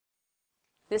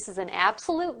This is an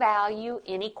absolute value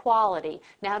inequality.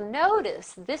 Now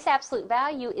notice, this absolute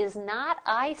value is not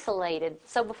isolated.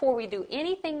 So before we do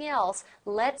anything else,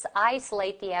 let's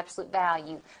isolate the absolute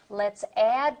value. Let's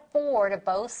add 4 to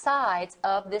both sides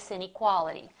of this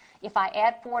inequality. If I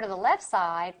add 4 to the left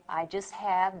side, I just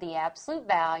have the absolute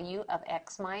value of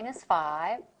x minus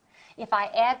 5. If I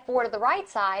add 4 to the right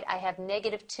side, I have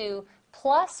negative 2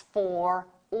 plus 4,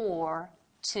 or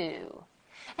 2.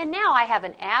 And now I have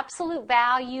an absolute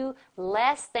value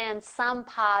less than some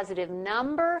positive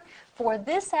number. For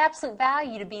this absolute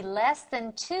value to be less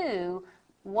than 2,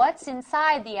 what's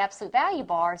inside the absolute value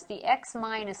bars, the x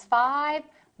minus 5,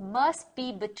 must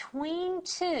be between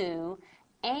 2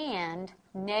 and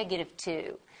negative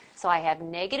 2. So I have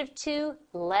negative 2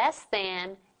 less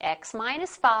than x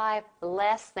minus 5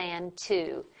 less than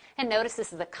 2. And notice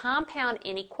this is a compound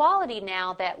inequality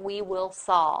now that we will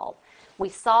solve. We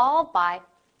solve by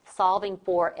solving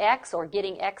for x, or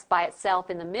getting x by itself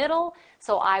in the middle.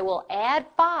 So I will add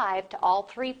 5 to all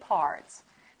 3 parts.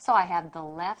 So I have the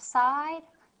left side,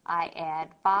 I add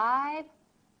 5,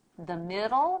 the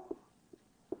middle,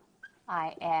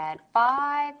 I add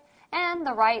 5, and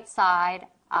the right side,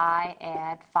 I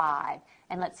add 5.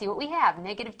 And let's see what we have.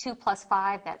 Negative 2 plus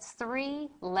 5, that's 3,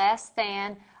 less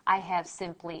than, I have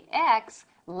simply x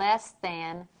less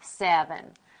than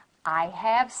 7. I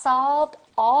have solved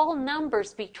all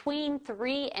numbers between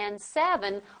 3 and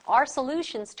 7 are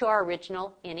solutions to our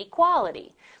original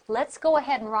inequality. Let's go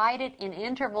ahead and write it in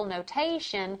interval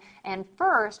notation, and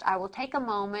first I will take a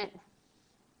moment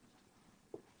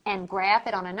and graph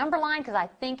it on a number line because I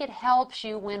think it helps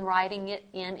you when writing it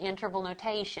in interval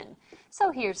notation. So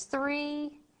here's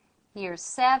 3, here's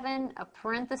 7, a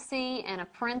parenthesis and a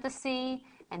parenthesis,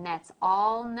 and that's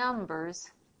all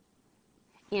numbers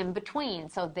in between.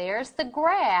 So there's the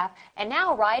graph, and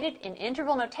now write it in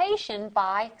interval notation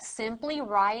by simply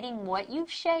writing what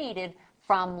you've shaded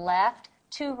from left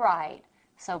to right.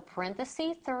 So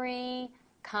parenthesis 3,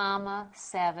 comma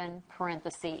 7,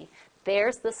 parenthesis.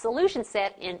 There's the solution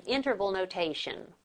set in interval notation.